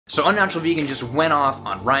So Unnatural Vegan just went off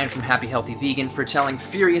on Ryan from Happy Healthy Vegan for telling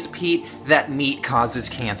Furious Pete that meat causes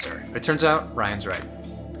cancer. But it turns out Ryan's right.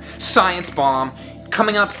 Science bomb.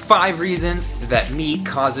 Coming up, 5 reasons that meat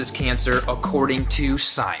causes cancer according to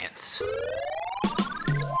science.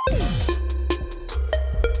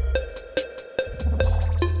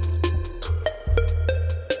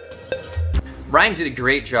 Ryan did a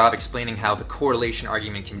great job explaining how the correlation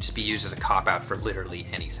argument can just be used as a cop-out for literally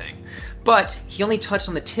anything. But he only touched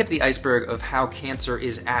on the tip of the iceberg of how cancer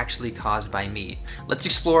is actually caused by meat. Let's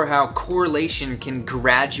explore how correlation can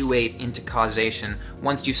graduate into causation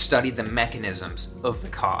once you've studied the mechanisms of the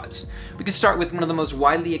cause. We can start with one of the most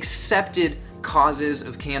widely accepted causes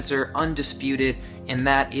of cancer, undisputed, and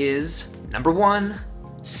that is, number 1,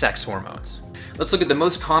 sex hormones. Let's look at the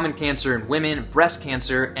most common cancer in women, breast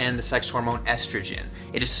cancer, and the sex hormone estrogen.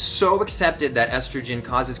 It is so accepted that estrogen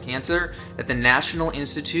causes cancer that the National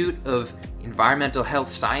Institute of Environmental Health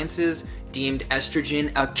Sciences deemed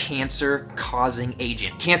estrogen a cancer-causing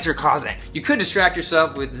agent. Cancer-causing. You could distract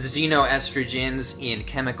yourself with xenoestrogens in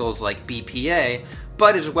chemicals like BPA,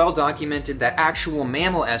 but it's well documented that actual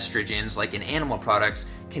mammal estrogens, like in animal products,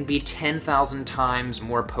 can be 10,000 times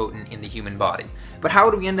more potent in the human body. But how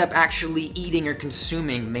do we end up actually eating or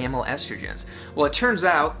consuming mammal estrogens? Well, it turns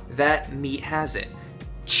out that meat has it.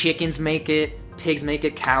 Chickens make it, pigs make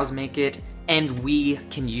it, cows make it, and we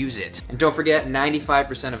can use it. And don't forget,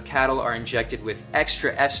 95% of cattle are injected with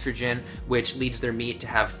extra estrogen, which leads their meat to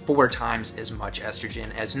have 4 times as much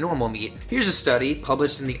estrogen as normal meat. Here's a study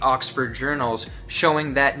published in the Oxford Journals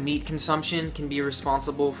showing that meat consumption can be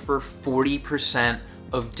responsible for 40%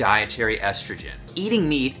 of dietary estrogen. Eating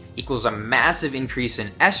meat equals a massive increase in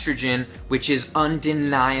estrogen, which is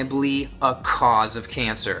undeniably a cause of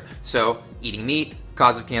cancer. So eating meat,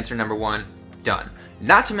 cause of cancer number 1, done.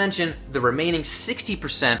 Not to mention, the remaining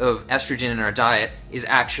 60% of estrogen in our diet is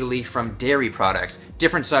actually from dairy products.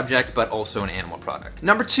 Different subject, but also an animal product.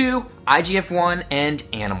 Number 2, IGF-1 and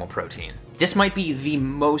animal protein. This might be the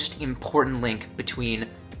most important link between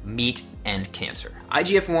meat and cancer.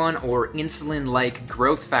 IGF-1, or insulin-like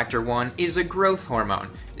growth factor 1, is a growth hormone.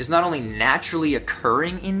 It is not only naturally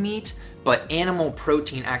occurring in meat, but animal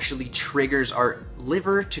protein actually triggers our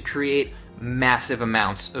liver to create massive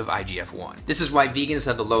amounts of IGF-1. This is why vegans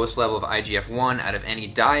have the lowest level of IGF-1 out of any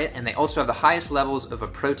diet, and they also have the highest levels of a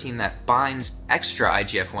protein that binds extra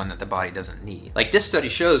IGF-1 that the body doesn't need. Like this study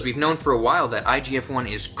shows, we've known for a while that IGF-1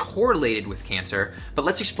 is correlated with cancer, but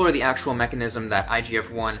let's explore the actual mechanism that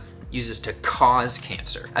IGF-1 uses to cause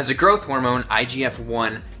cancer. As a growth hormone,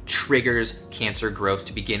 IGF-1 triggers cancer growth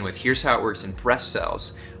to begin with. Here's how it works in breast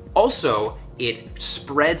cells. Also, it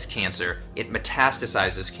spreads cancer, it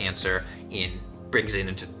metastasizes cancer, brings it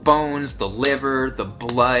into bones, the liver, the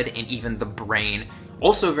blood, and even the brain.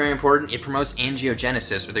 Also very important, it promotes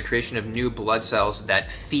angiogenesis, or the creation of new blood cells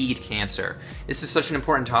that feed cancer. This is such an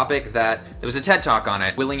important topic that there was a TED Talk on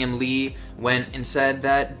it. Willim went and said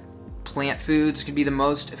that plant foods can be the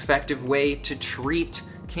most effective way to treat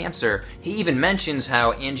cancer. He even mentions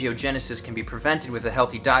how angiogenesis can be prevented with a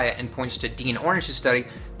healthy diet and points to Dean Ornish's study,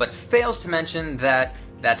 but fails to mention that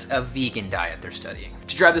that's a vegan diet they're studying.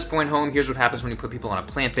 To drive this point home, here's what happens when you put people on a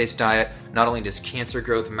plant-based diet. Not only does cancer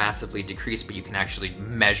growth massively decrease, but you can actually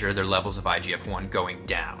measure their levels of IGF-1 going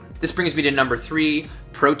down. This brings me to number 3,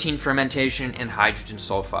 protein fermentation and hydrogen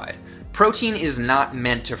sulfide. Protein is not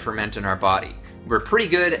meant to ferment in our body. We're pretty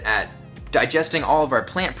good at digesting all of our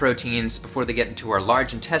plant proteins before they get into our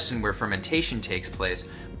large intestine where fermentation takes place,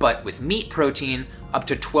 but with meat protein, up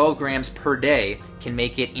to 12 grams per day can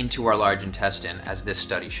make it into our large intestine, as this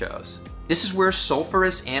study shows. This is where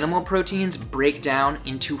sulfurous animal proteins break down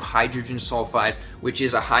into hydrogen sulfide, which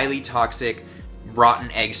is a highly toxic, rotten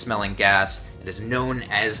egg smelling gas. It is known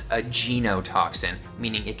as a genotoxin,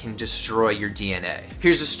 meaning it can destroy your DNA.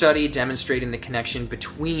 Here's a study demonstrating the connection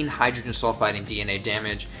between hydrogen sulfide and DNA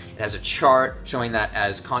damage. It has a chart showing that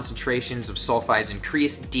as concentrations of sulfides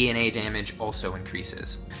increase, DNA damage also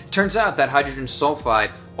increases. Turns out that hydrogen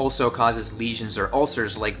sulfide also causes lesions or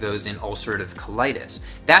ulcers like those in ulcerative colitis.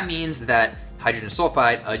 That means that hydrogen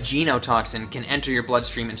sulfide, a genotoxin, can enter your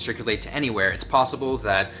bloodstream and circulate to anywhere. It's possible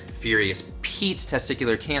that Furious Pete's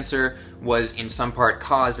testicular cancer was in some part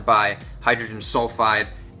caused by hydrogen sulfide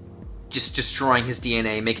just destroying his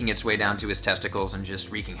DNA, making its way down to his testicles and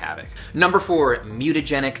just wreaking havoc. Number 4,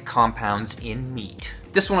 mutagenic compounds in meat.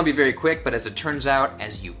 This one will be very quick, but as it turns out,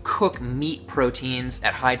 as you cook meat proteins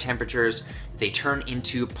at high temperatures, they turn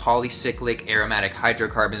into polycyclic aromatic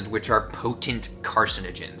hydrocarbons, which are potent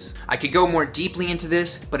carcinogens. I could go more deeply into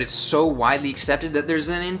this, but it's so widely accepted that there's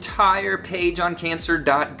an entire page on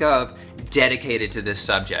Cancer.gov dedicated to this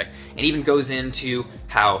subject. It even goes into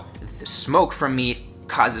how the smoke from meat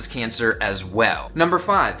causes cancer as well. Number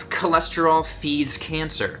 5, cholesterol feeds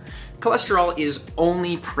cancer. Cholesterol is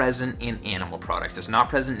only present in animal products. It's not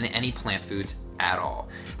present in any plant foods at all.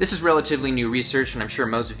 This is relatively new research, and I'm sure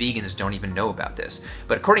most vegans don't even know about this.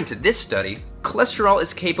 But according to this study, cholesterol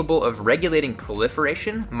is capable of regulating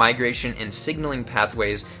proliferation, migration, and signaling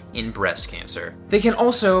pathways in breast cancer. They can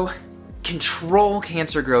also control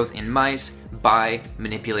cancer growth in mice by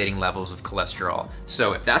manipulating levels of cholesterol.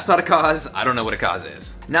 So if that's not a cause, I don't know what a cause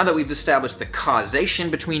is. Now that we've established the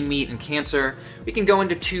causation between meat and cancer, we can go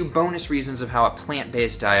into 2 bonus reasons of how a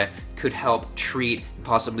plant-based diet could help treat and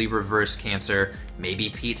possibly reverse cancer,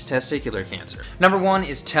 maybe Pete's testicular cancer. Number 1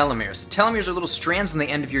 is telomeres. Telomeres are little strands on the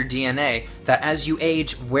end of your DNA that as you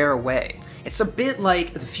age wear away. It's a bit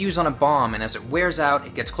like the fuse on a bomb, and as it wears out,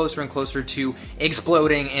 it gets closer and closer to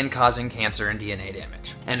exploding and causing cancer and DNA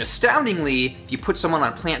damage. And astoundingly, if you put someone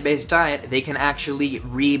on a plant-based diet, they can actually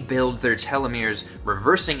rebuild their telomeres,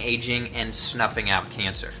 reversing aging and snuffing out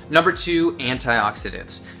cancer. Number 2,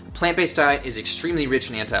 antioxidants. A plant-based diet is extremely rich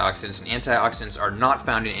in antioxidants, and antioxidants are not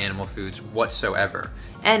found in animal foods whatsoever.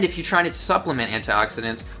 And if you try to supplement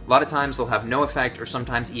antioxidants, a lot of times they'll have no effect or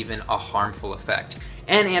sometimes even a harmful effect.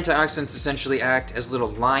 And antioxidants essentially act as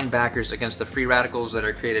little linebackers against the free radicals that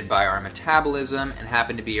are created by our metabolism and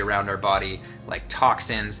happen to be around our body, like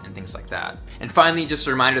toxins and things like that. And finally, just a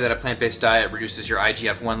reminder that a plant-based diet reduces your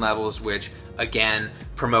IGF-1 levels, which again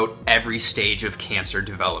promote every stage of cancer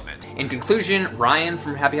development. In conclusion, Ryan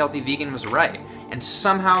from Happy Healthy Vegan was right. And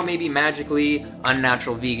somehow, maybe magically,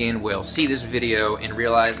 Unnatural Vegan will see this video and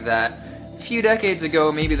realize that a few decades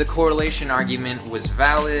ago, maybe the correlation argument was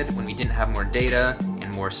valid when we didn't have more data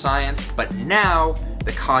and more science, but now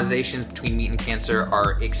the causations between meat and cancer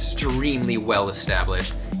are extremely well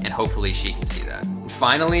established, and hopefully she can see that.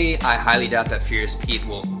 Finally, I highly doubt that Furious Pete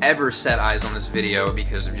will ever set eyes on this video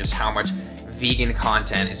because of just how much vegan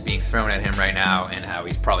content is being thrown at him right now and how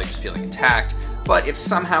he's probably just feeling attacked. But if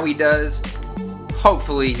somehow he does,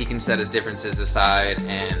 hopefully he can set his differences aside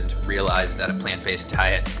and realize that a plant-based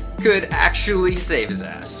diet could actually save his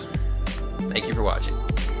ass. Thank you for watching.